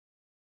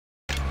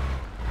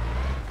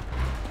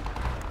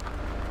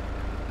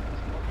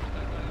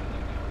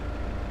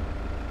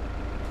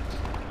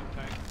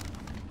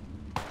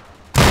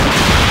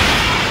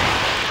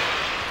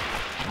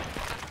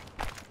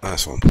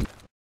Nice one.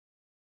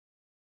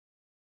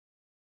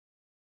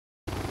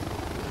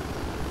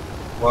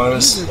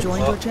 User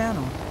joined your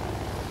channel.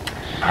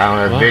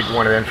 I don't know, Big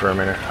wanted in for a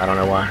minute. I don't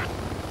know why.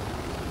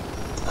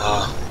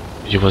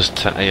 You was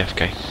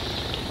AFK.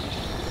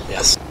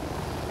 Yes.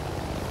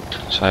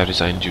 So I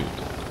resigned you.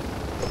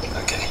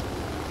 Okay.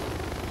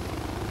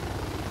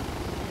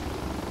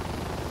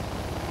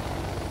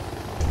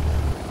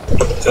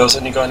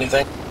 Philson, you got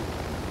anything?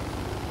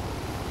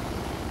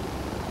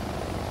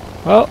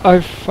 Well,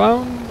 I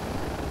found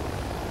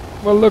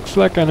what looks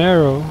like an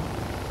arrow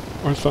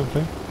or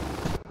something.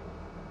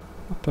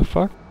 What the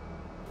fuck?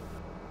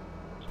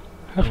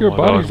 Have your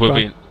bodies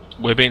gone?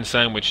 We're being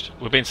sandwiched.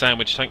 We're being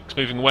sandwiched. Tanks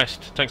moving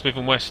west. Tanks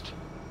moving west.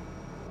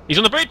 He's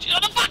on the bridge! He's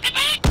on the fucking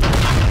bridge!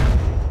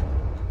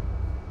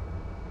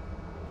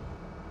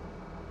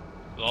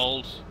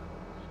 Old.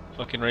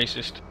 Fucking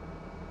racist.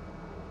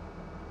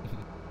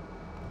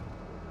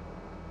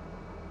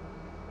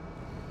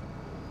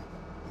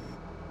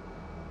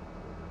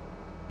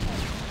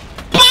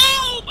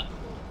 Boom!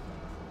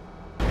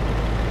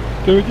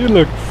 Dude, you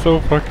look so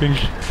fucking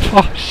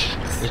posh.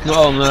 It's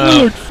not on the...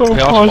 You look so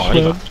posh,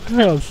 man.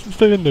 Yeah,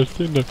 stay in there,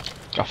 stay in there.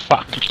 Oh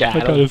fuck, I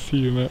gotta see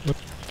you, man.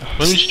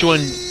 When did you join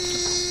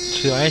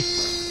CIA?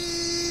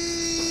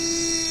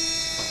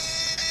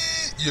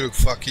 You look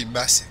fucking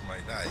massive,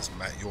 mate. That is,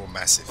 mate. You're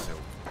massive, Phil.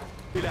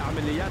 إلى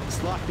عمليات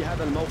إصلاح في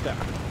هذا الموقع.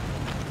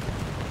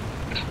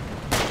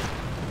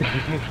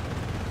 نحتاج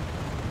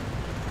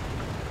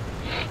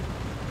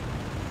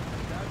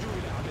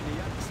إلى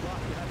عمليات إصلاح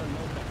في هذا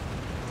الموقع.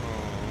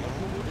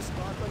 نطلب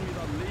إسقاطا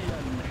نضاليا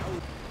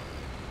حول.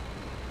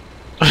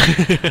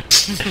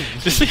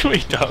 Just see what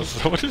he does.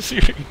 I want to see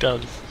what he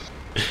does.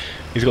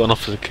 He's got an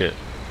officer kit.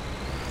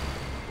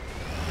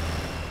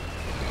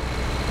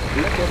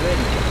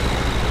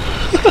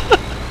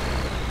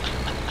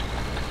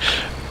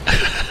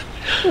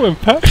 Oh,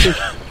 Patrick.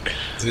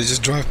 Did he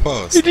just drive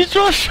past? He did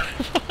drive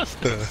past.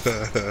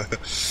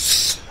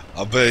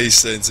 I bet he's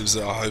saying to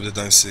himself, I hope they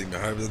don't see me. I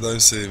hope they don't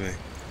see me.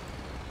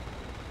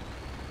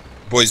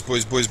 Boys,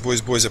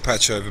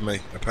 Apache over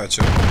me.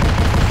 Apache.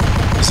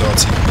 He's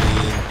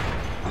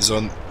RTB. He's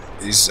on.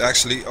 He's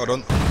actually. Hold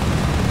on.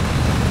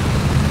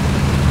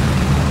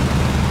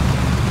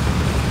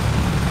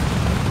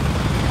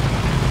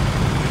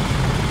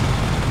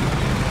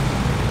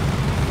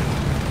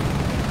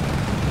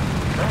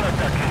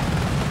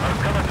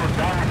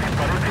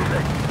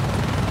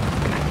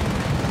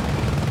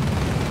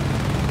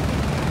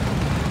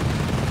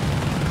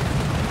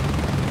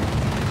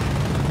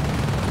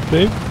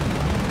 Dave?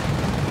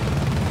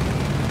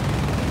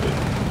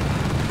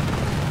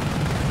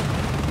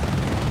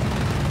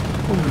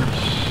 Holy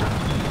shit.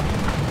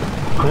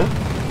 Huh?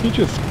 He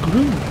just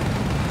grew.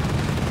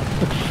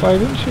 Like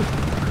 5 inches.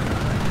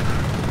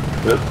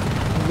 Yep.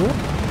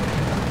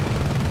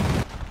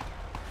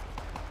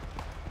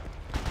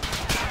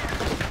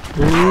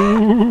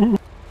 Ooh.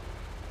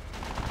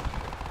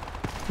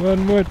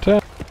 One more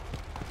time.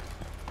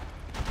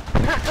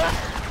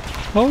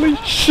 Holy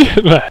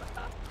shit, man.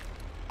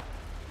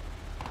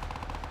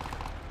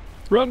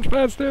 Run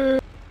faster!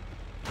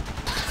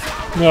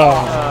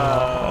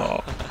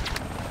 No.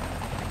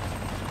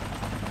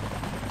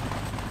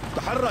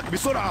 تحرك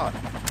بسرعة.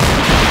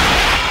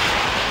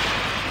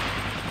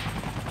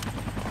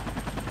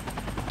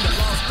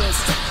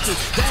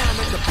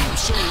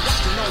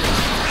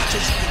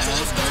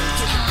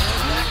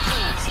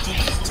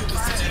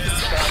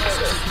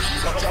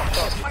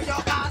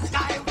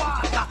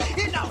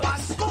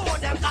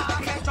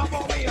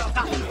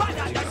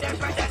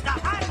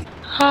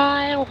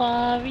 I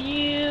love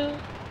you,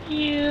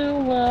 you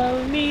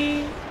love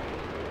me.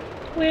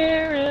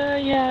 We're a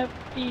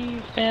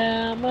happy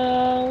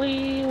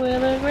family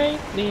with a great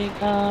big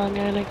hug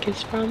and a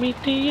kiss from me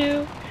to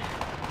you.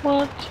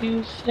 Won't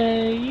you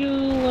say you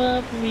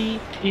love me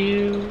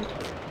too?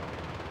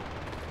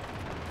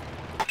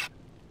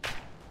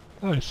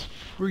 That is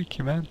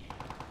freaky, man.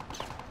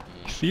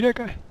 You see that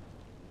guy?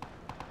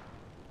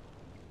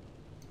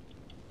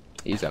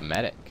 He's a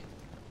medic.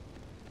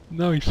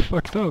 No, he's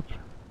fucked up.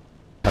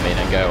 Come in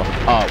and go,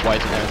 oh, why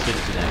isn't there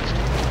insurgency next?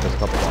 There's a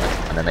couple on it,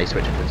 and then they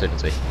switch into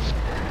insurgency.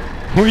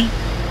 Whee!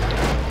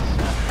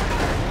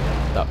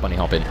 That bunny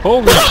hopping.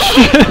 Holy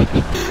shit!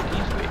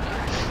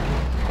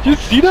 Did you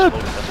see that?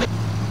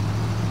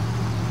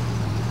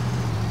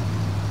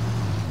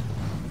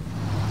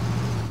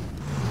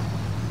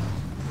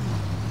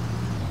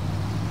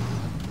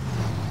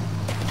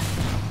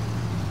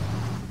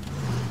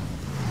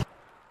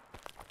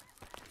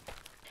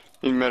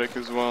 Need medic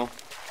as well.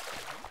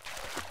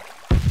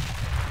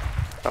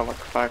 Fell like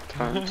 5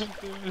 times.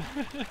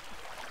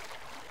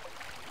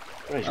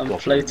 I'm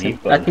floating.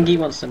 I think he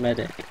wants a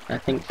medic. I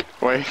think.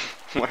 Wait,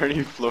 why are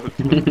you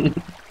floating?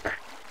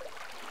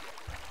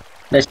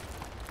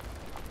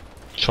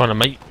 Trying to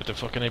mate with the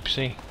fucking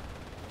APC.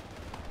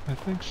 I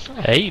think so.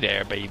 Hey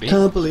there, baby.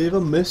 Can't believe I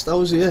missed. I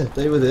was here.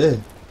 They were there.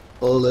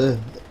 All there.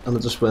 And I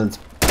just went.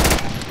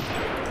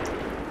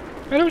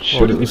 I don't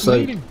shoot him, it was he's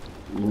like mating.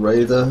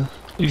 Raider.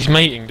 He's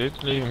mating,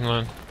 dude. Leave him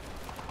alone.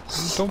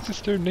 Don't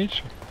disturb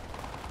nature.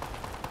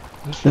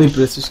 This Any is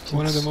British kids?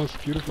 one of the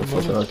most beautiful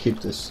I'll moments. keep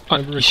this.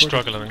 I've ever He's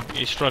recorded. struggling.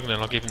 He's struggling.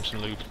 I'll give him some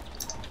lube.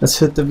 Let's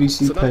hit the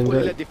VC سننقل pen,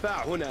 إلى guy.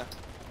 الدفاع هنا.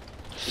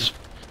 So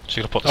you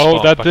gotta put the Oh,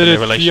 spark that back did in it.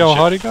 their See how relationship.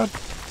 hard he got?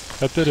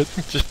 That did it.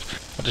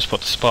 I just put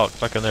the spark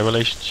back in their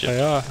relationship.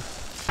 Yeah.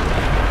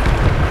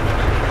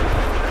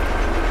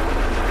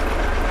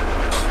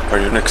 Are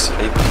you next to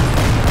Ape?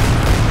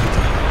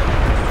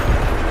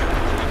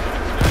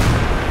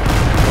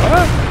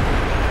 What?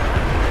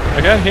 I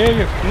can't hear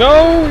you.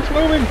 No, he's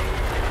moving.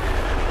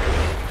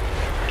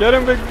 Get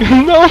him, big.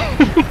 No.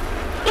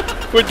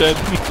 We're dead.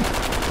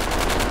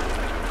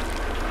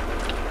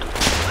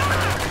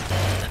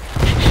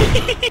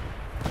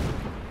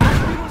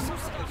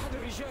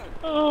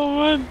 Oh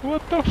man,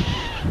 what the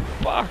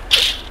fuck?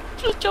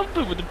 Just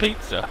jumping with the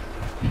pizza.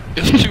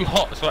 It was too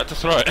hot, so I had to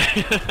throw it.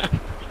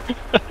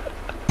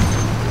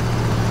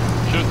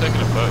 Should have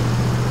taken a photo.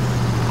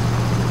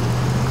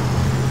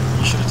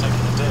 You should have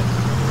taken a dip.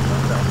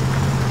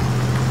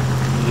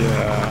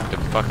 Yeah. Get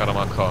the fuck out of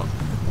my car.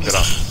 Get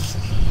up.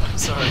 I'm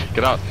sorry.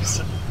 Get up.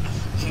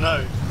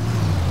 No.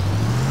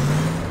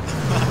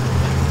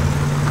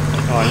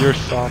 Oh, you're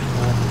soft,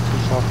 man.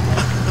 You're soft,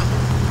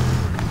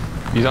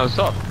 man. You don't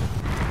stop.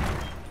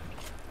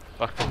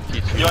 Fucking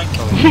keep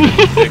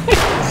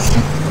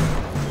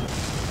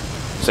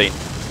See.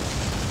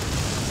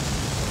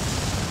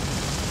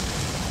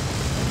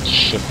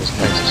 Shit, this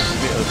place is just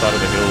the other side of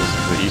the hills,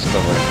 the east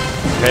of it.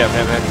 Hey,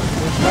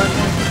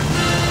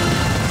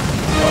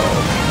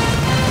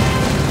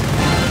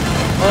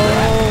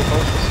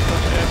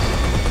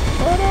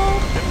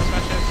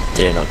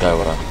 Did not go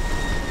well.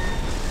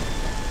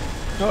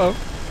 Uh-oh.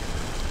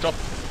 Stop.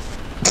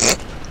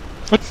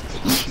 What?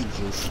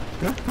 Jesus.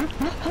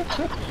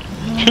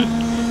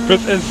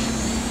 Press S.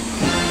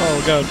 Oh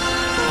god.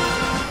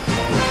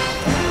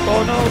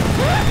 Oh no.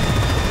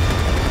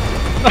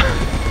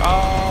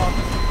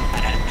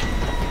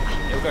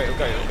 It'll go.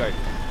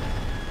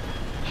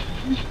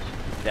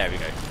 There we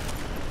go.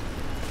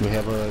 We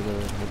have a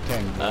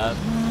tank.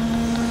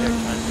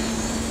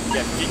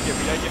 Yeah,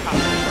 you have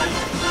to.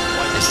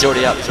 It's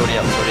already up, it's already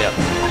up.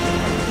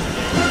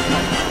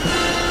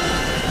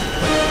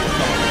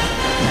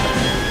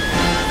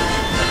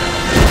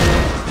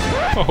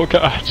 Oh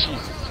god.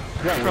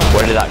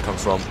 Where did that come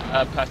from?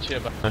 Patch here.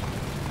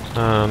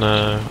 Oh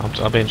no,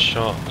 I'm being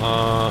shot.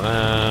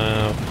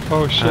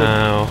 Oh shit.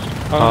 Ow.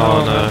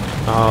 Oh no.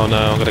 Oh no,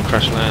 I'm gonna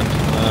crash land.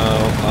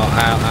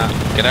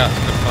 Ow. Get out of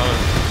the phone.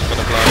 It's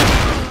gonna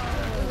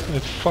blow.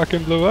 It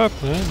fucking blew up,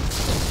 man.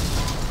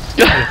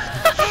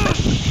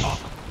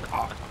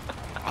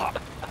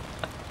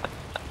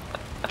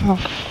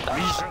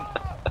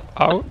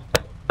 Out.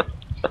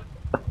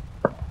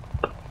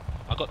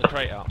 I got the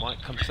crate out,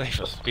 Mike. Come save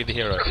us. Be the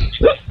hero.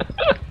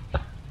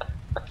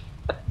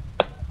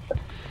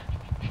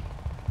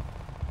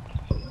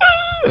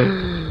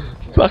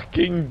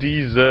 Fucking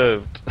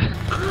deserved.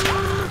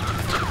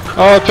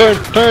 Oh,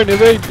 turn,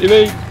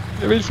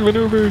 evade some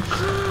maneuvers.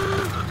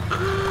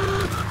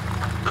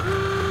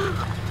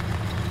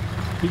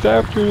 He's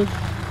after us.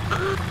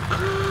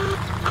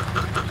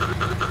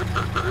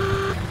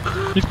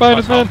 He's behind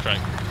us, man.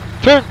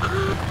 Turn!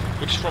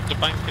 We just robbed a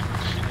bank in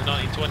the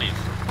 1920s.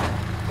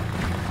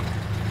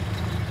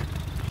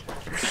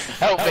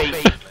 Help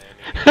me!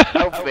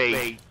 Help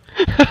me!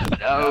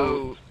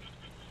 No!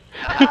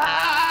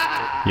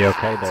 You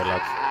okay there,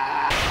 lads?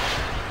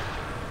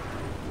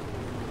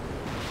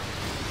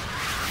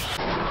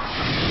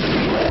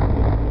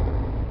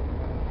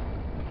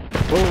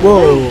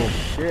 Whoa!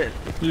 Shit.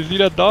 You see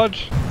that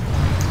dodge?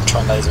 Try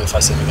and laser if I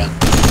see him again.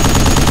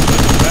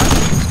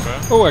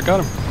 Oh, I got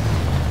him.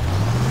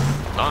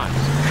 Nice.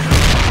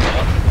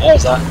 Oh!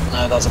 Is that?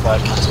 No, that's a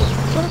bad cancel. Is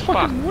that a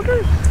fucking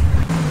water?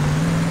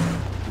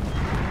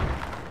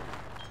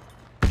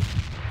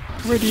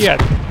 Where'd he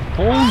at?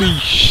 Holy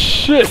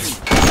shit!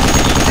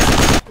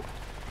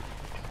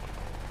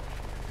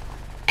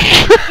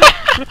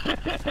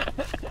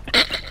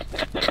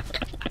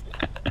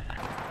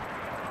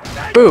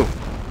 Boom!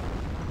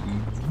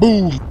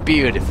 Boom!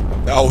 Beautiful.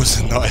 That was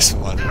a nice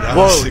one. That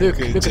Whoa, was a look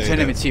good at the Jada.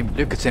 enemy team.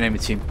 Look at the enemy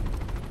team.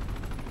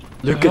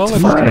 Look The at the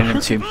hell fucking is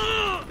enemy team.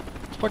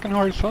 It's fucking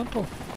horizontal.